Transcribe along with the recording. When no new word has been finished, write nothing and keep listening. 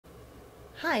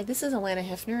Hi, this is Alana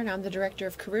Hefner, and I'm the Director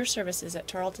of Career Services at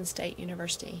Tarleton State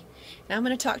University. And I'm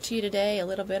going to talk to you today a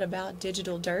little bit about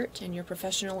digital dirt and your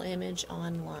professional image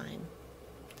online.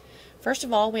 First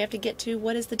of all, we have to get to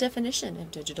what is the definition of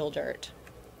digital dirt.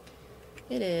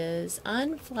 It is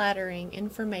unflattering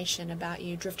information about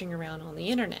you drifting around on the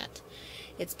internet.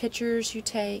 It's pictures you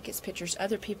take, it's pictures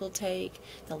other people take,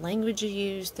 the language you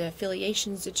use, the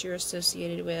affiliations that you're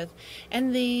associated with,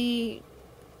 and the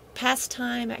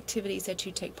pastime activities that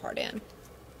you take part in.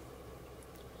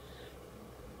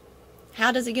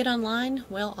 How does it get online?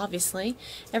 Well, obviously,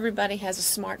 everybody has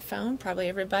a smartphone. Probably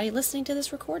everybody listening to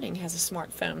this recording has a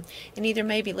smartphone, and either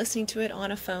may be listening to it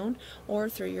on a phone or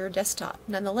through your desktop.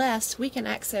 Nonetheless, we can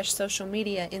access social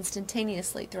media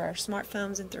instantaneously through our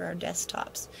smartphones and through our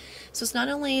desktops. So it's not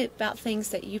only about things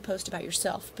that you post about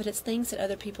yourself, but it's things that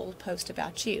other people post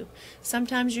about you.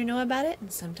 Sometimes you know about it,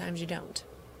 and sometimes you don't.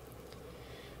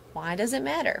 Why does it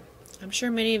matter? I'm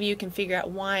sure many of you can figure out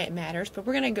why it matters, but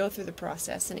we're going to go through the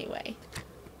process anyway.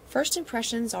 First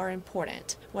impressions are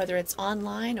important, whether it's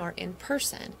online or in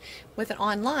person. With it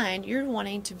online, you're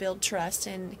wanting to build trust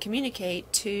and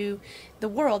communicate to the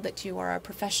world that you are a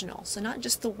professional. So not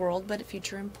just the world, but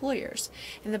future employers.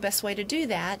 And the best way to do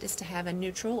that is to have a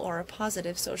neutral or a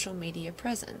positive social media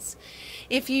presence.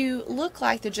 If you look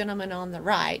like the gentleman on the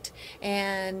right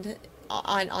and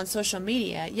on social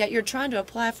media, yet you're trying to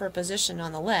apply for a position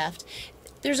on the left,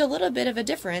 there's a little bit of a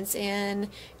difference in,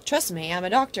 trust me, I'm a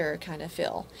doctor kind of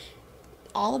feel.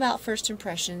 All about first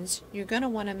impressions. You're going to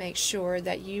want to make sure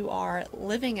that you are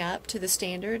living up to the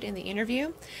standard in the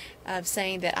interview of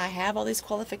saying that I have all these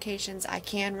qualifications, I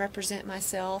can represent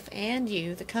myself and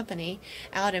you, the company,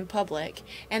 out in public,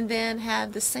 and then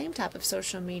have the same type of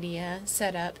social media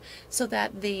set up so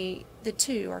that the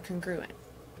two are congruent.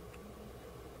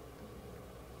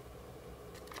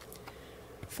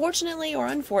 Fortunately or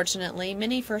unfortunately,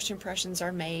 many first impressions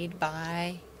are made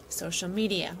by social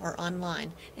media or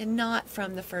online and not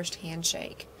from the first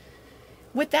handshake.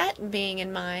 With that being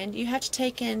in mind, you have to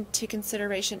take into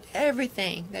consideration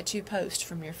everything that you post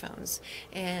from your phones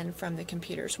and from the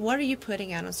computers. What are you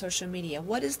putting out on social media?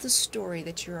 What is the story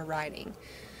that you are writing?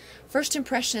 First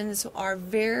impressions are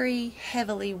very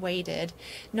heavily weighted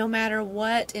no matter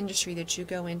what industry that you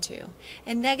go into.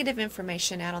 And negative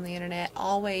information out on the internet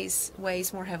always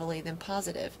weighs more heavily than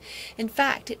positive. In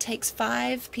fact, it takes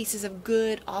 5 pieces of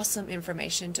good, awesome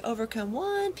information to overcome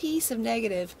 1 piece of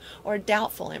negative or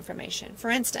doubtful information. For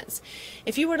instance,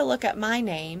 if you were to look up my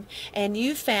name and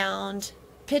you found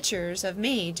pictures of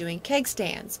me doing keg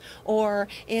stands or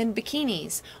in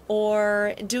bikinis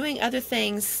or doing other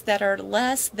things that are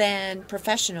less than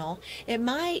professional, it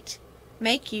might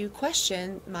make you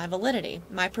question my validity,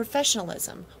 my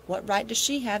professionalism. What right does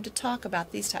she have to talk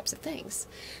about these types of things?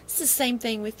 It's the same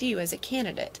thing with you as a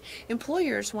candidate.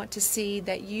 Employers want to see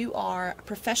that you are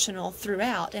professional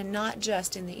throughout and not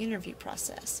just in the interview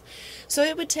process. So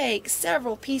it would take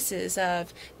several pieces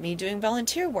of me doing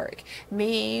volunteer work,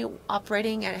 me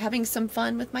operating and having some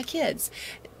fun with my kids,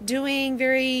 doing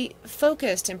very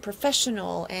focused and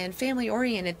professional and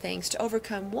family-oriented things to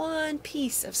overcome 1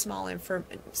 piece of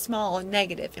small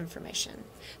negative information.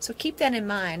 So keep that in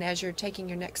mind as you're taking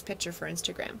your next picture for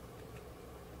Instagram.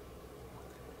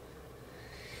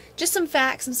 Just some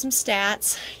facts and some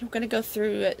stats. I'm going to go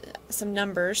through some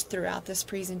numbers throughout this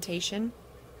presentation.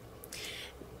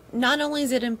 Not only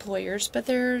is it employers, but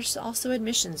there's also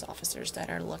admissions officers that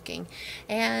are looking,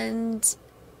 and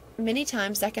many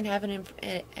times that can have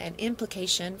an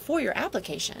implication for your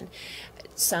application.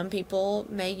 Some people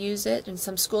may use it, and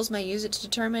some schools may use it to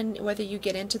determine whether you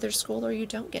get into their school or you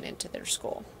don't get into their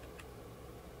school.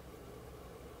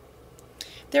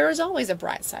 There is always a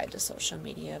bright side to social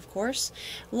media, of course.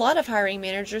 A lot of hiring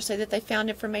managers say that they found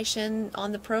information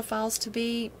on the profiles to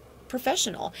be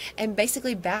professional and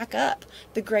basically back up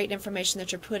the great information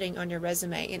that you're putting on your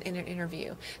resume in an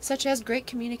interview, such as great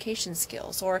communication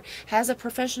skills or has a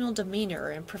professional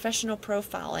demeanor and professional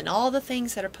profile, and all the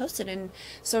things that are posted in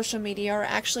social media are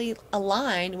actually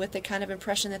aligned with the kind of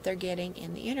impression that they're getting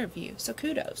in the interview. So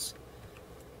kudos.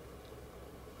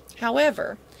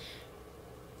 However,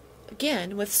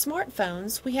 again, with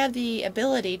smartphones, we have the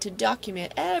ability to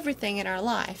document everything in our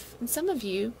life, and some of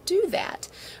you do that,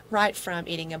 right from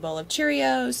eating a bowl of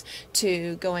Cheerios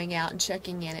to going out and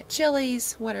checking in at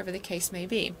Chili's, whatever the case may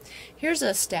be. Here's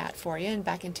a stat for you, and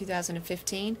back in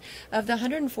 2015, of the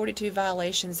 142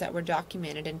 violations that were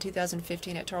documented in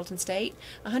 2015 at Tarleton State,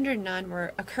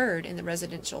 109 occurred in the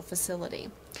residential facility.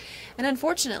 And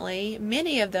unfortunately,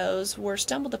 many of those were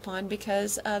stumbled upon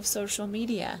because of social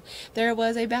media. There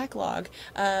was a backlog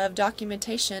of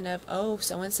documentation of, oh,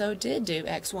 so-and-so did do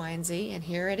X, Y, and Z, and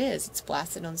here it is. It's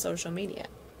blasted on social media.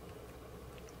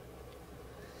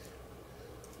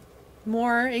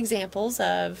 More examples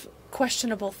of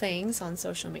questionable things on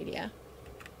social media.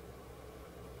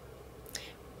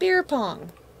 Beer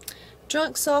pong,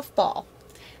 drunk softball.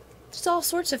 There's all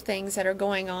sorts of things that are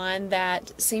going on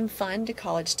that seem fun to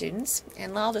college students,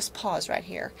 and I'll just pause right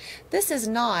here. This is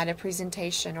not a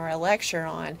presentation or a lecture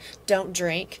on don't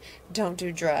drink, don't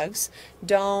do drugs,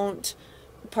 don't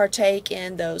partake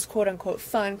in those quote-unquote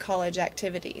fun college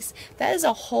activities. That is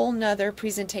a whole nother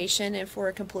presentation and for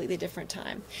a completely different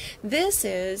time. This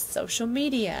is social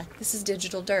media. This is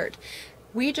digital dirt.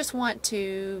 We just want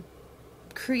to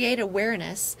create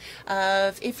awareness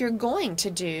of, if you're going to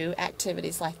do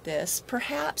activities like this,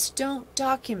 perhaps don't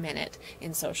document it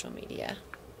in social media.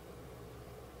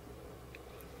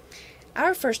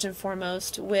 Our first and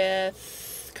foremost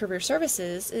with career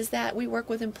services is that we work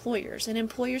with employers, and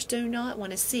employers do not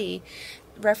want to see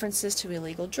references to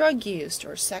illegal drug use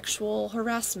or sexual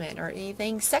harassment or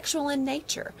anything sexual in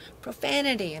nature,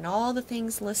 profanity and all the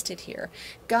things listed here,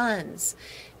 guns,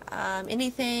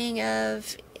 anything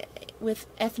of with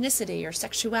ethnicity or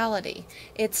sexuality.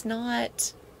 It's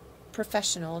not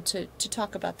professional to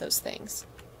talk about those things.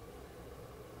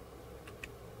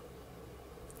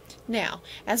 Now,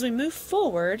 as we move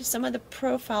forward, some of the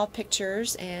profile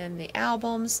pictures and the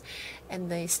albums and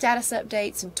the status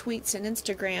updates and tweets and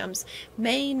Instagrams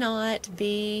may not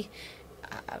be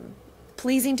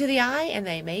pleasing to the eye, and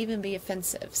they may even be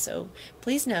offensive. So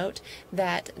please note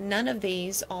that none of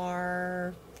these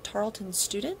are Tarleton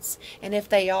students, and if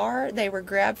they are, they were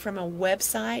grabbed from a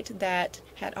website that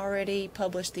had already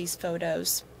published these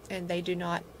photos, and they do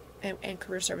not, and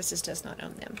Career Services does not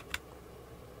own them.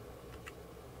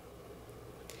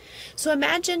 So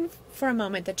imagine for a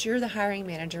moment that you're the hiring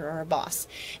manager or a boss,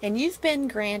 and you've been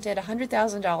granted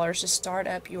 $100,000 to start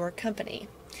up your company.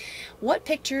 What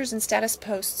pictures and status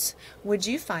posts would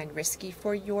you find risky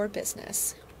for your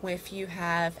business if you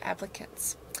have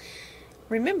applicants?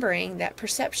 Remembering that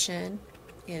perception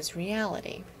is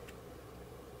reality.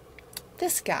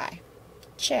 This guy,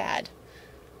 Chad.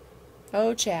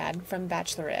 Oh, Chad from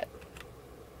Bachelorette.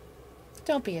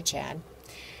 Don't be a Chad.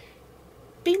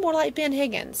 Be more like Ben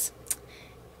Higgins.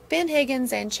 Ben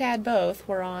Higgins and Chad both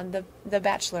were on the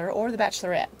Bachelor or the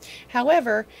Bachelorette.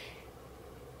 However,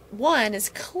 one is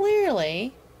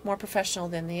clearly more professional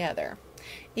than the other,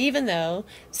 even though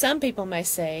some people may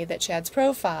say that Chad's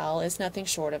profile is nothing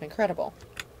short of incredible.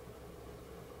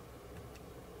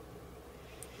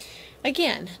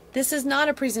 Again, this is not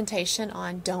a presentation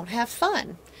on don't have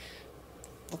fun.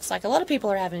 Looks like a lot of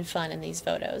people are having fun in these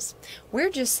photos. We're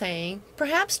just saying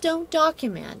perhaps don't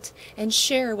document and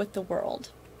share with the world.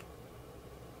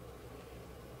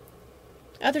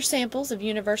 Other samples of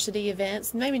university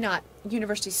events, maybe not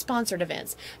university-sponsored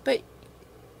events, but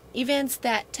events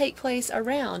that take place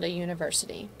around a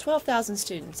university. 12,000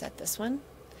 students at this one.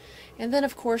 And then,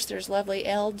 of course, there's lovely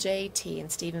LJT in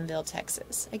Stephenville,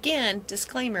 Texas. Again,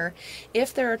 disclaimer,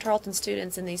 if there are Tarleton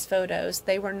students in these photos,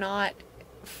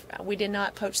 we did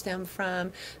not poach them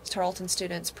from Tarleton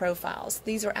students' profiles.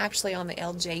 These are actually on the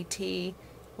LJT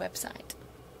website.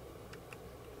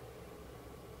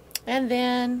 And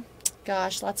then,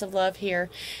 gosh, lots of love here.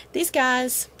 These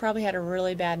guys probably had a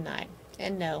really bad night.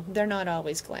 And no, they're not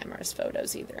always glamorous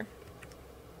photos either.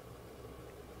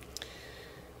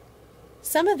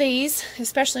 Some of these,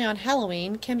 especially on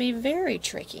Halloween, can be very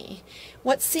tricky.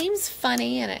 What seems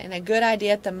funny and a good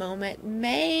idea at the moment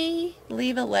may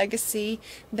leave a legacy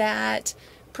that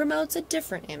promotes a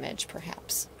different image,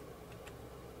 perhaps.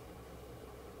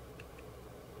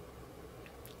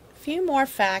 A few more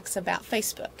facts about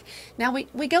Facebook. Now,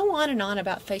 we go on and on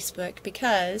about Facebook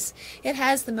because it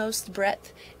has the most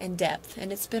breadth and depth,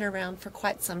 and it's been around for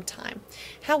quite some time.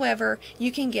 However,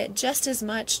 you can get just as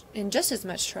much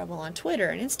trouble on Twitter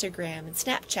and Instagram and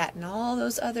Snapchat and all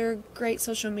those other great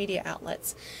social media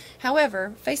outlets.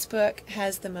 However, Facebook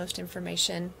has the most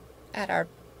information at our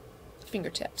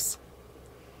fingertips.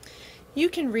 You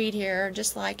can read here,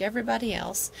 just like everybody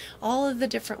else, all of the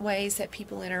different ways that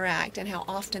people interact and how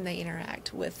often they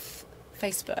interact with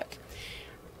Facebook.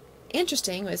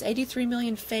 Interesting was 83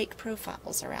 million fake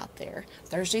profiles are out there.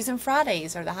 Thursdays and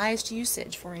Fridays are the highest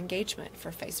usage for engagement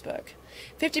for Facebook.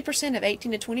 50% of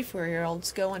 18 to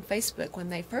 24-year-olds go on Facebook when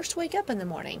they first wake up in the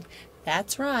morning.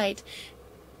 That's right,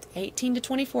 18 to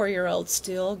 24-year-olds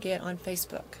still get on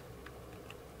Facebook.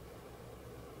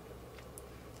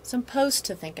 Some posts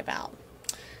to think about.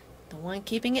 The one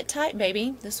keeping it tight,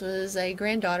 baby. This was a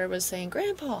granddaughter was saying,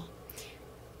 "Grandpa."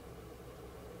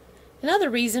 Another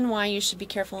reason why you should be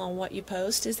careful on what you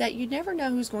post is that you never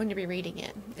know who's going to be reading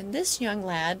it. And this young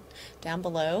lad down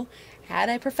below had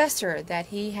a professor that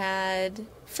he had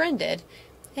friended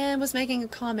and was making a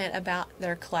comment about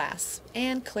their class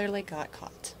and clearly got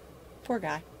caught. Poor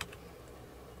guy.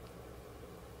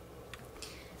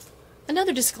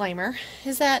 Another disclaimer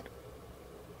is that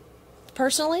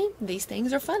personally, these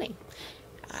things are funny.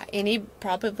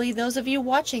 Probably those of you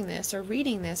watching this or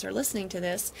reading this or listening to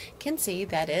this can see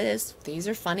that these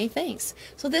are funny things.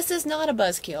 So this is not a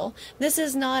buzzkill. This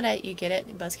is not a, you get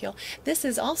it, buzzkill. This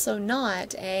is also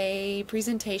not a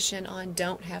presentation on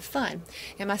don't have fun.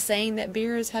 Am I saying that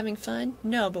beer is having fun?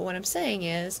 No, but what I'm saying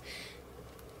is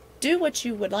do what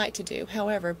you would like to do.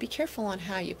 However, be careful on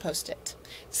how you post it.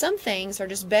 Some things are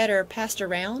just better passed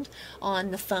around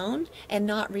on the phone and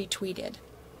not retweeted.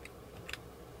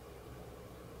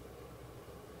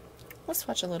 Let's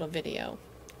watch a little video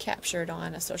captured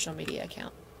on a social media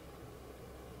account.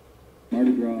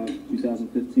 Mardi Gras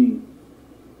 2015.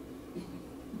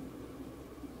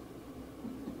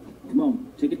 Come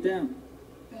on, take it down.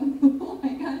 Oh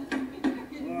my God.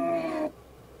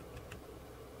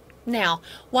 Now,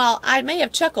 while I may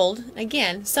have chuckled,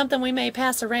 again, something we may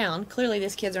pass around, clearly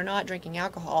these kids are not drinking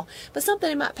alcohol, but something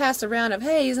they might pass around of,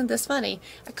 hey, isn't this funny?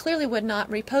 I clearly would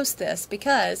not repost this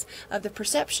because of the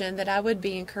perception that I would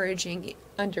be encouraging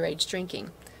underage drinking.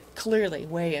 Clearly,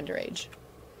 way underage.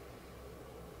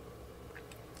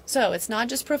 So, it's not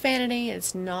just profanity,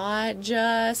 it's not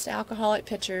just alcoholic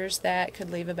pictures that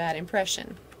could leave a bad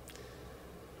impression.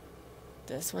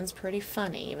 This one's pretty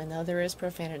funny, even though there is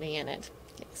profanity in it.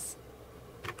 Yes.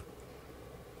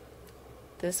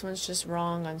 This one's just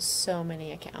wrong on so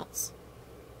many accounts.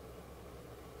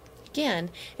 Again,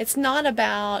 it's not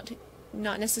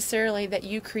necessarily that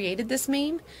you created this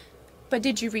meme, but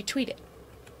did you retweet it?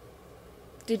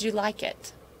 Did you like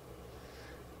it?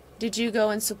 Did you go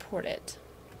and support it?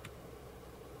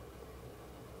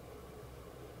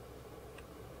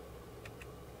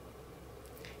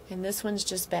 And this one's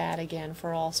just bad again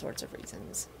for all sorts of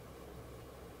reasons.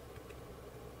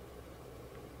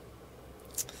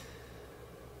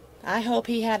 I hope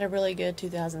he had a really good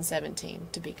 2017,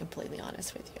 to be completely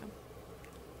honest with you.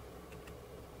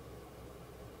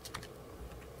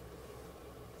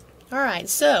 Alright,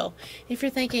 so if you're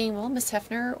thinking, well, Miss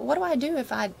Hefner, what do I do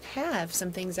if I have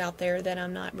some things out there that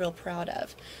I'm not real proud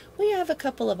of? Well, you have a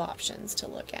couple of options to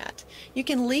look at. You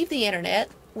can leave the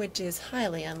internet, which is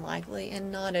highly unlikely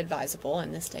and not advisable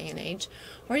in this day and age,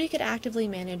 or you could actively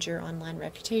manage your online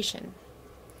reputation.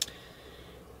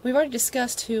 We've already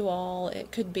discussed who all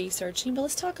it could be searching, but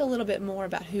let's talk a little bit more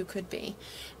about who could be.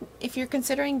 If you're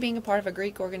considering being a part of a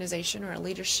Greek organization or a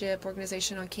leadership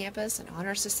organization on campus, an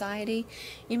honor society,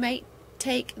 you may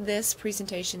take this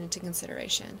presentation into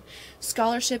consideration.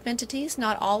 Scholarship entities,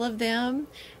 not all of them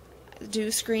do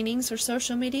screenings for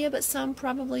social media, but some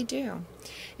probably do.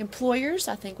 Employers,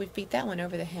 I think we've beat that one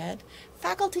over the head.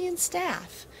 Faculty and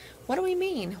staff. What do we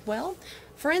mean? Well,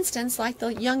 for instance, like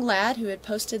the young lad who had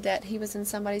posted that he was in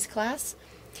somebody's class.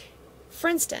 For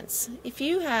instance, if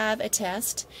you have a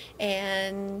test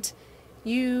and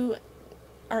you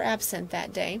are absent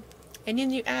that day, and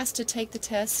then you ask to take the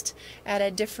test at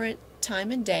a different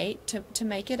time and date to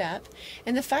make it up,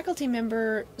 and the faculty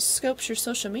member scopes your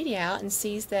social media out and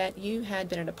sees that you had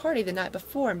been at a party the night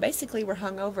before and basically were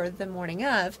hungover the morning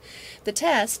of the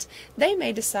test, they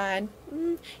may decide,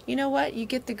 you know what, you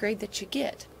get the grade that you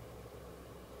get.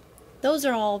 Those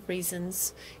are all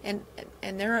reasons, and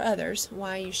there are others,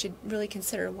 why you should really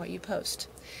consider what you post.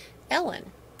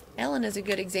 Ellen is a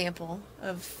good example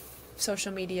of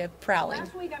social media prowling.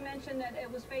 Last week I mentioned that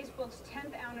it was Facebook's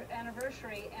 10th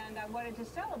anniversary and I wanted to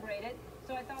celebrate it,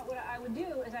 so I thought what I would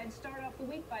do is I'd start off the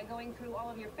week by going through all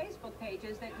of your Facebook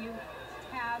pages that you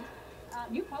have,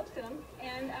 you posted them,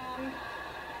 and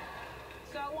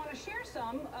so I want to share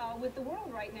some with the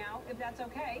world right now, if that's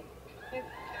okay.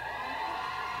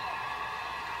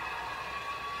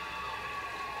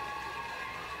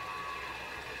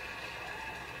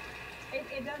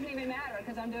 It doesn't even matter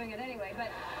because I'm doing it anyway, but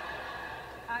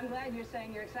I'm glad you're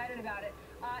saying you're excited about it.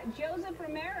 Joseph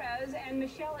Ramirez and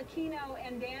Michelle Aquino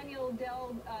and Daniel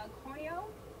Del Corneo?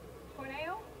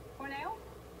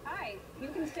 Hi, you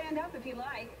can stand up if you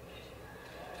like.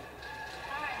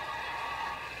 Hi.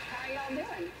 How are y'all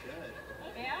doing? Good.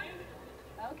 Yeah?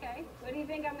 Okay. What do you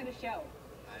think I'm going to show?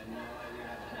 I have no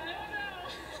idea.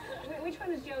 I don't know. Which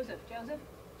one is Joseph?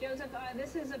 Joseph,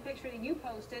 this is a picture that you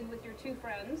posted with your two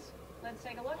friends. Let's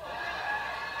take a look.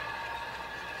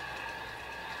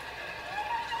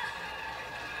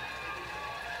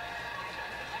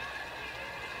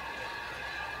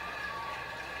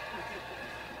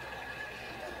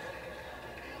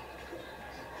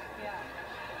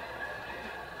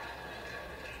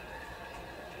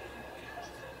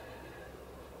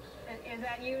 Is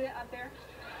that you up there?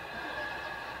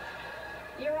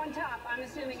 You're on top. I'm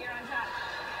assuming you're on top.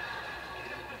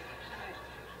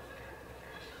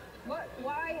 What?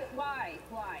 Why?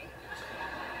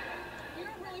 We were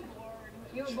really bored.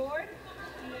 You were bored?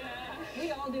 Yeah.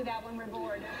 We all do that when we're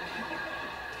bored.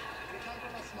 We come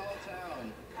from a small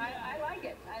town. I like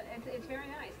it. It's very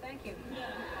nice. Thank you.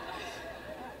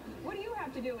 What do you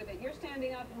have to do with it? You're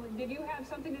standing up. Did you have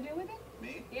something to do with it?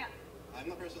 Me? Yeah. I'm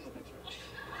the person in the picture.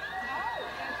 Oh,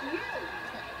 that's you.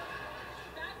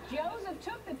 Joseph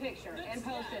took the picture and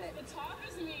posted it. The top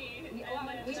is me. Yeah, well,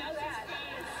 and we know that's that.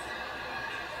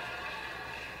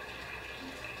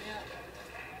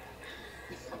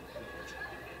 his face.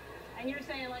 And you're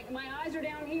saying, like, my eyes are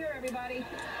down here, everybody.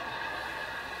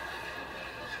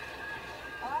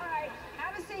 All right,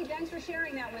 have a seat. Thanks for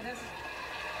sharing that with us.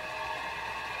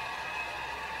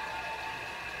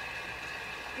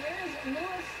 Here's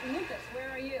Lucas. Where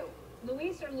are you?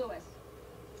 Luis or Louis?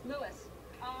 Louis.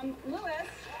 Louis,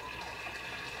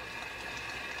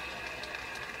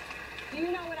 do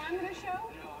you know what I'm going to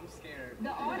show? No, I'm scared. The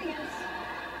audience.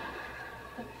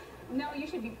 No, you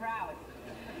should be proud.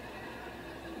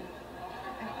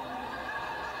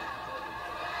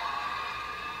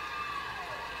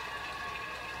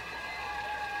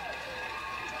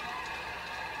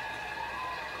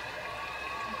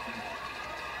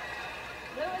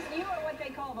 Louis, you are what they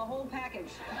call the whole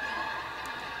package.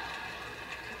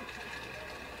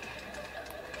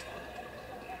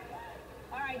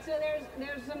 All right, so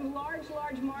there's some large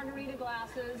margarita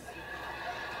glasses.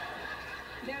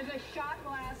 There's a shot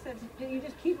glass that you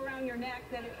just keep around your neck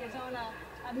that is on a,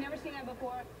 I've never seen that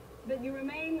before, but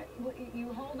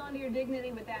you hold on to your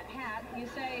dignity with that hat. You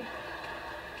say,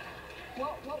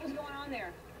 what was going on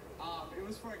there? It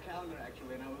was for a calendar,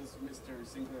 actually, and I was Mr.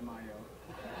 Cinco de Mayo.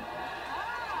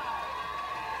 Ah!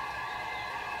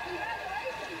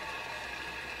 Congratulations!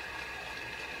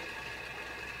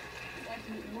 That's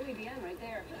muy bien right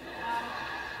there.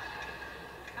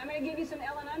 I'm going to give you some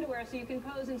Ellen underwear so you can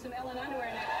pose in some Ellen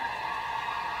underwear next.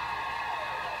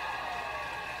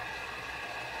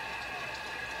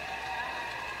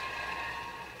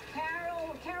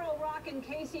 Carol Rock and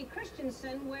Casey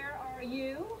Christensen, where are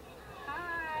you?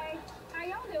 Hi. How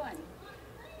y'all doing?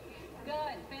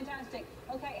 Good. Fantastic.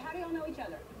 Okay, how do y'all know each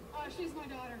other? She's my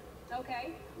daughter.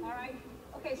 Okay. All right.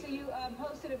 Okay, so you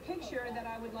posted a picture that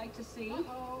I would like to see.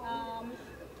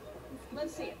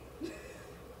 Let's see it. Okay,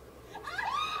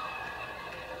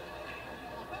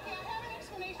 I have an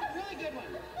explanation, a really good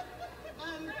one.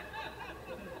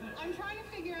 I'm trying to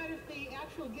figure out if the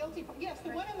actual guilty, yes,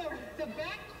 the one in the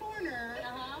back corner.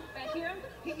 Back here?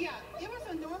 Yeah, it was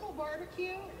a normal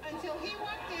barbecue until he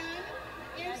walked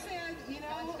in and said, you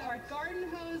know, our garden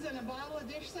hose and a bottle of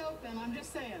dish soap, and I'm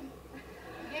just saying.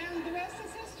 And the rest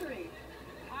is history.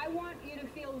 I want you to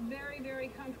feel very, very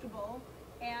comfortable,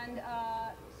 and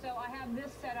so I have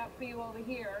this set up for you over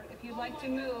here, if you'd like to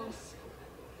move.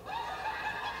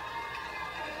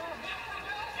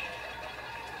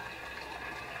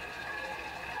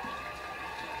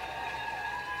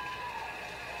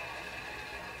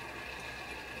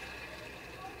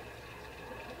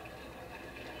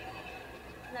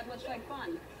 That looks like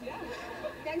fun. Yeah.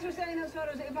 Thanks for sending those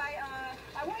photos. If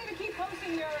I want you to keep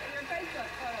posting your Facebook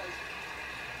photos.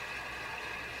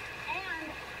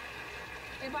 And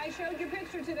if I showed your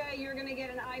picture today, you're going to get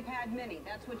an iPad mini.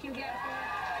 That's what you get for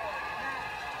that.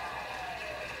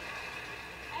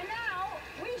 And now,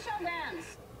 we shall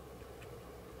dance.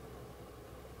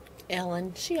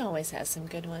 Ellen, she always has some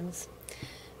good ones.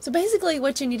 So basically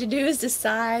what you need to do is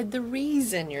decide the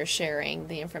reason you're sharing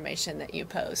the information that you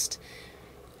post.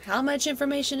 How much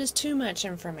information is too much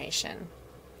information?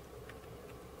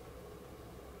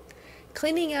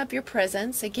 Cleaning up your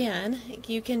presence, again,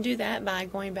 you can do that by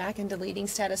going back and deleting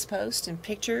status posts and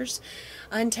pictures,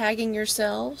 untagging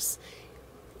yourselves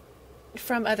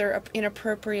from other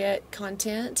inappropriate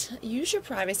content. Use your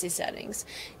privacy settings.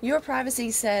 Your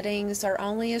privacy settings are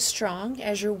only as strong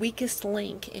as your weakest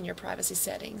link in your privacy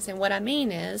settings. And what I mean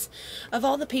is, of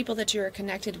all the people that you are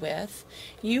connected with,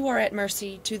 you are at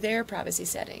mercy to their privacy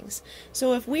settings.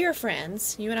 So if we are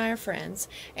friends, you and I are friends,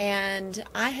 and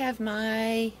I have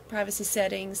my privacy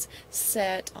settings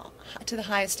set to the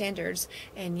highest standards,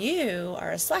 and you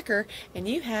are a slacker and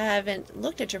you haven't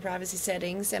looked at your privacy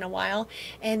settings in a while,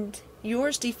 and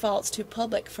yours defaults to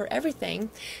public for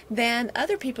everything, then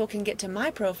other people can get to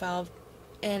my profile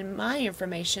and my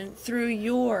information through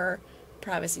your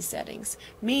privacy settings,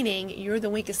 meaning you're the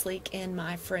weakest link in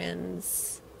my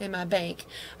friends, in my bank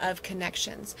of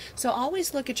connections. So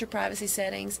always look at your privacy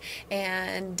settings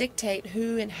and dictate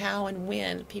who and how and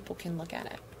when people can look at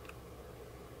it.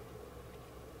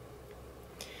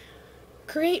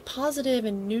 Create positive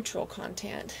and neutral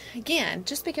content. Again,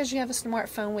 just because you have a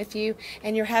smartphone with you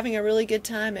and you're having a really good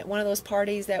time at one of those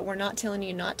parties that we're not telling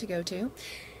you not to go to,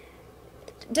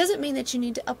 doesn't mean that you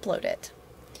need to upload it.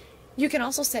 You can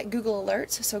also set Google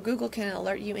alerts, so Google can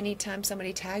alert you anytime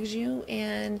somebody tags you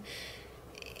in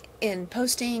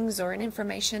postings or in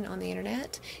information on the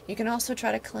internet. You can also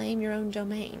try to claim your own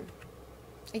domain.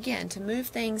 Again, to move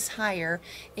things higher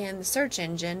in the search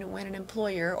engine when an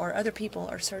employer or other people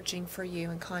are searching for you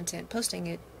and content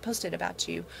posted about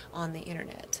you on the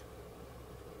internet.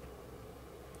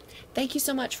 Thank you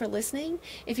so much for listening.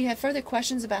 If you have further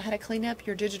questions about how to clean up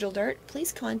your digital dirt,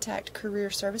 please contact Career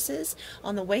Services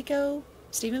on the Waco,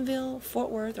 Stephenville,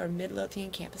 Fort Worth, or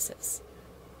Midlothian campuses.